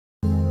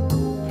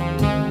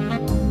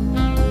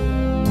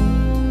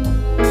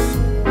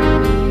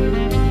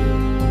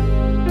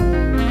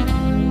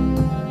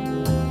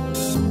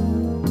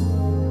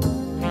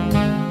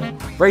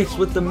Race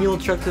with the mule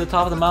truck to the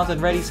top of the mountain.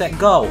 Ready, set,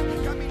 go.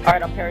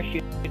 Alright, I'm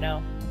parachuting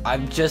now.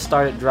 I've just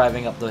started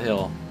driving up the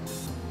hill.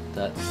 You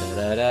can't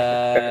try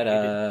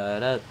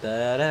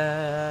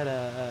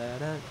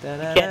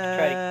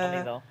to kill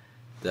me though.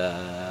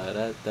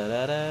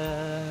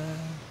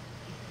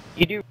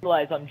 You do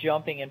realize I'm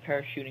jumping and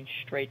parachuting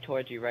straight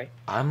towards you, right?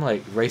 I'm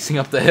like racing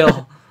up the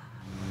hill.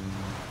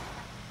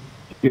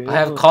 I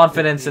have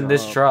confidence in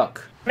this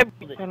truck. I'm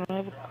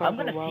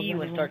gonna see you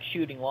and start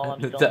shooting while I'm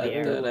still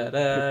in the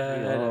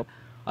air.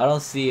 I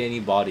don't see any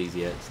bodies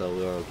yet, so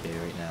we're okay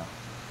right now.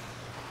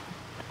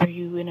 Are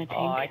you in a tank?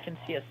 Oh, I can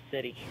see a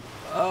city.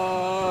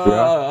 Oh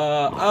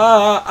god,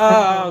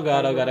 oh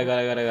god, oh god, oh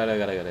god, oh god, oh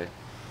god, oh god.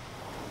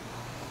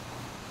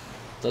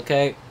 It's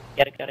okay.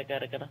 Get it.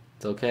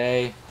 It's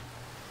okay.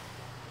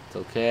 It's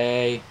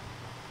okay.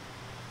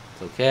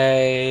 It's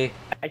okay.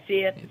 I see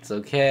it. It's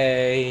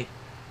okay.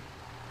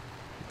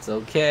 It's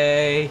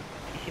okay. You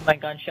see my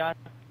gunshot?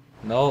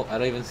 No, I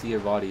don't even see your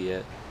body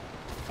yet.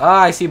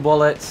 Ah, I see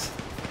bullets.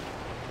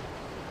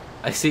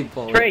 I see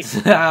bullets.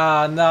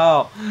 Ah,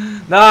 no.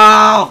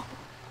 No!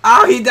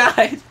 Oh, he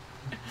died!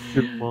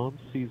 Your mom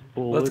sees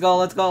bullets. Let's go,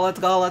 let's go, let's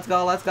go, let's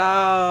go, let's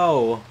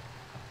go!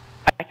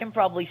 I can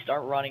probably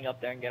start running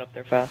up there and get up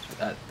there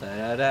faster.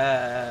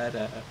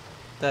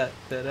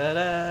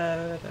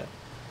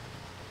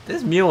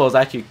 This mule is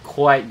actually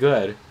quite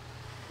good.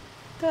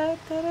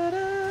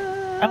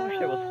 I wish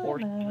there was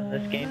horses in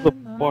this game. The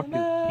fuck is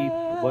Keith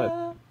Sweat?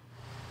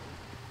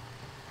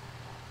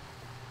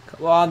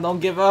 Come on, don't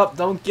give up,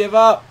 don't give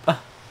up!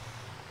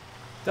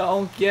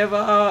 Don't give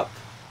up!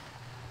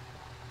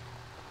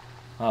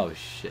 Oh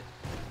shit.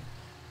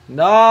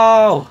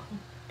 No!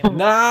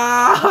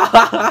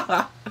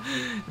 No!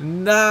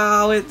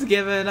 No, it's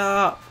giving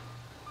up!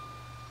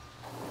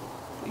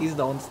 Please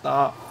don't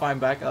stop. Fine,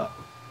 back up.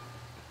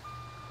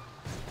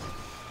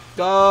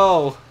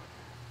 Go!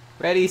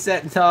 Ready,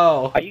 set,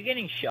 go! Are you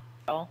getting shot?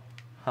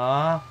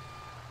 Huh?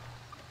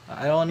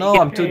 I don't know,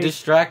 I'm too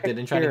distracted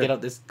and trying to get up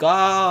this.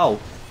 Go!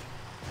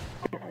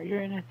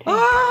 You're in a tank.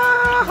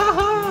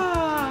 Ah!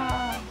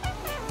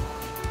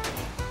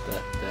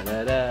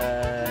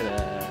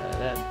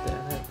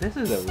 This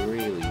is a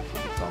really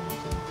shitty song.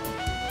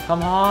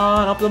 Come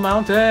on, up the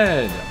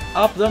mountain!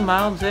 Up the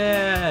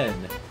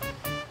mountain!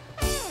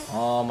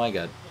 Oh my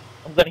god.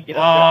 I'm gonna get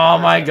up Oh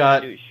there. my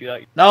god. Shoot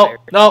out your No, tire.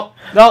 no,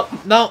 no,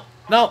 no,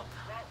 no!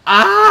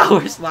 Ah,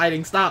 we're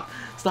sliding, stop!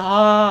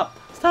 Stop!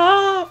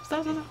 Stop!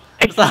 Stop, stop,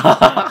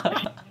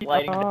 stop!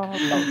 Lighting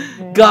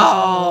Oh,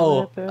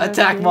 Go!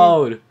 Attack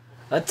mode!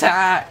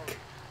 Attack!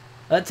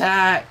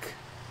 Attack!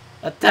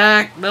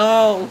 Attack!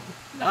 No!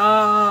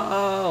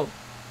 No!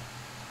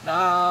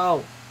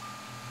 No!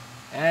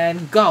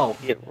 And go!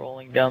 Get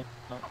rolling down.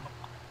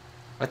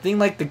 I think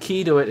like the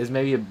key to it is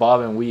maybe a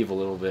bob and weave a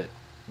little bit.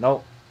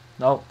 Nope.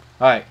 Nope.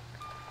 Alright.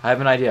 I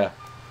have an idea.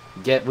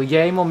 We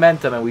gain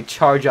momentum and we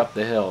charge up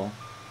the hill.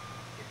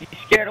 You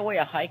scared away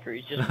a hiker.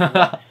 He's just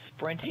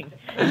sprinting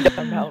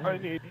down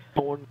mountain.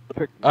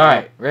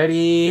 Alright,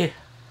 ready?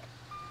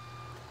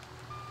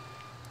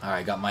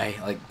 Alright, got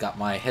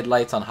my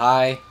headlights on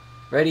high.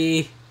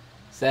 Ready?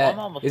 Set.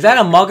 Is that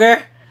a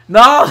mugger?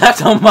 No,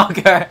 that's a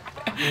mugger!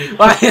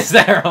 Why is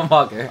there a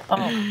mugger?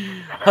 Oh.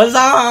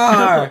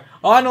 Huzzah!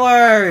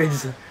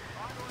 Onwards!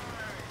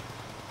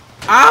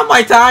 Ah,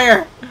 my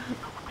tire!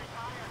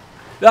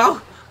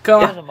 No!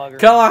 Come There's a on! mugger.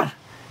 Come on!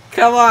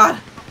 Come on!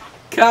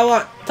 Come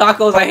on!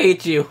 Tacos, I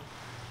hate you!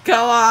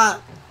 Come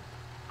on!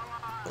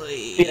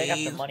 Please, Dude, I got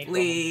some money for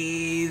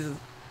please!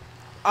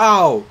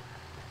 Oh!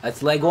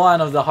 That's leg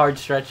one of the hard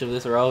stretch of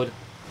this road.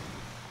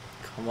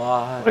 Come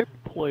on! I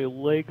play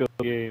Lego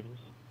games.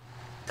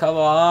 Come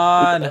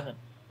on!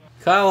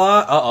 Come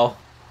on! Uh-oh!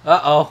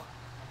 Uh-oh!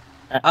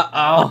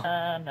 Uh-oh!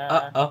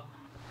 Uh-oh!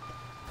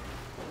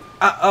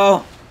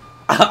 Uh-oh!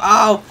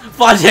 Uh-oh!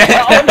 Fudge it!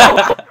 Oh,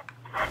 no.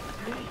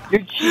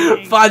 You're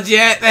cheating. Fudge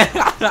it!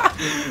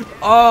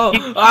 Oh!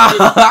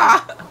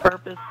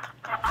 Purpose.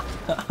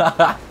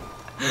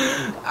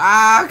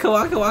 Ah! Come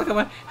on! Come on! Come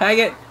on! Hang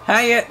it!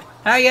 Hang it!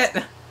 Hang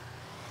it!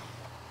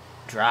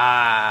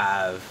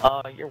 Drive!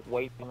 Oh, you're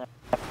waiting.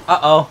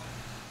 Uh-oh!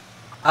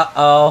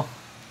 Uh-oh!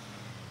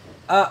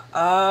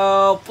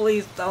 Uh-oh!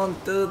 Please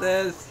don't do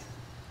this!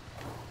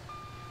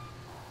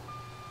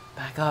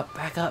 Back up!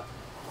 Back up!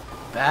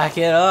 Back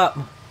it up!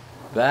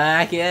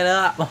 Back it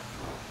up!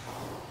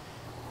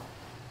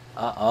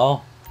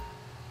 Uh-oh.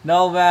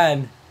 No,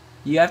 man!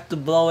 You have to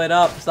blow it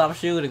up! Stop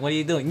shooting! What are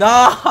you doing?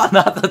 No!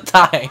 Not the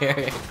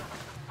tire!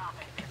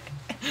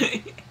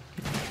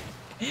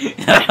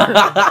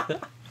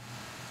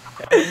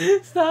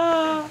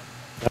 Stop!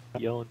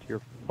 Yelling to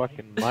your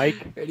fucking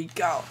mic. Ready,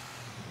 go!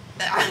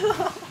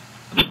 No!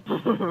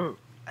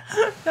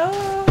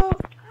 No!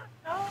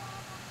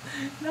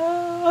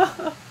 No!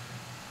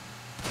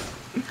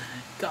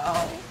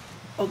 Go!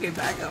 Okay,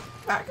 back up!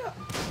 Back up!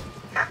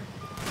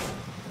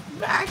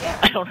 Back I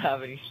up! don't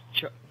have any.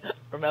 I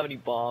don't have any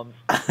bombs.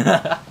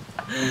 Back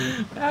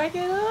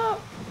it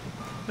up!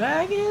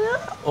 Back it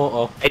up!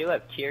 Uh-oh. I do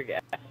have tear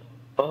gas.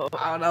 Oh.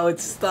 Oh no,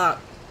 it's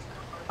stuck!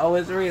 Oh,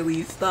 it's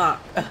really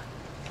stuck!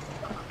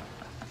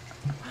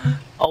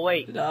 Oh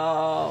wait.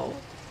 No.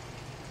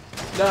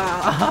 No.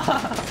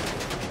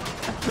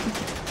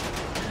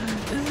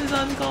 This is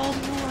uncalled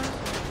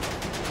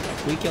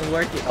for. We can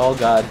work it. Oh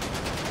god.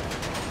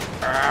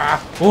 Ah.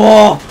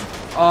 Whoa.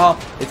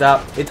 Oh, it's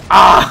out. It's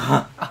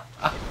I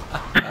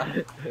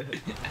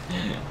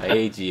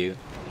hate you.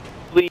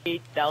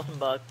 Sweet,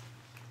 $1,000.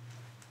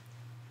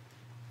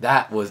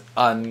 That was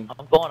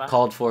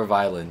uncalled for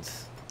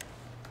violence.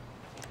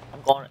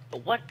 I'm going.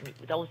 What?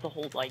 That was the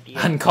whole idea.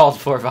 Uncalled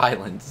for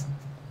violence.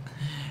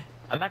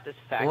 I'm at this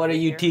factory. What are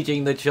you here.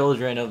 teaching the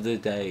children of the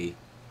day?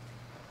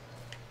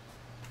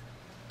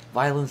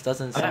 Violence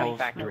doesn't I'm at a solve.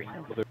 factory.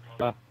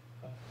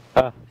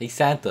 Hey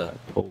Santa,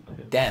 I told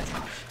him. dance,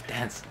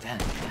 dance,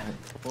 dance, damn it.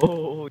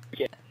 Oh,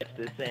 yes,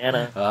 the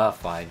Santa.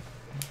 Fine.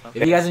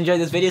 Okay. If you guys enjoyed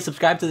this video,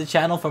 subscribe to the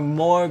channel for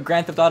more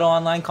Grand Theft Auto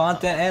Online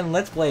content and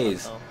Let's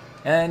Plays. Oh,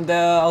 And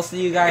I'll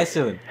see you guys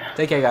soon.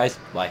 Take care, guys.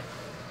 Bye.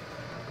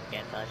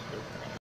 can't touch this.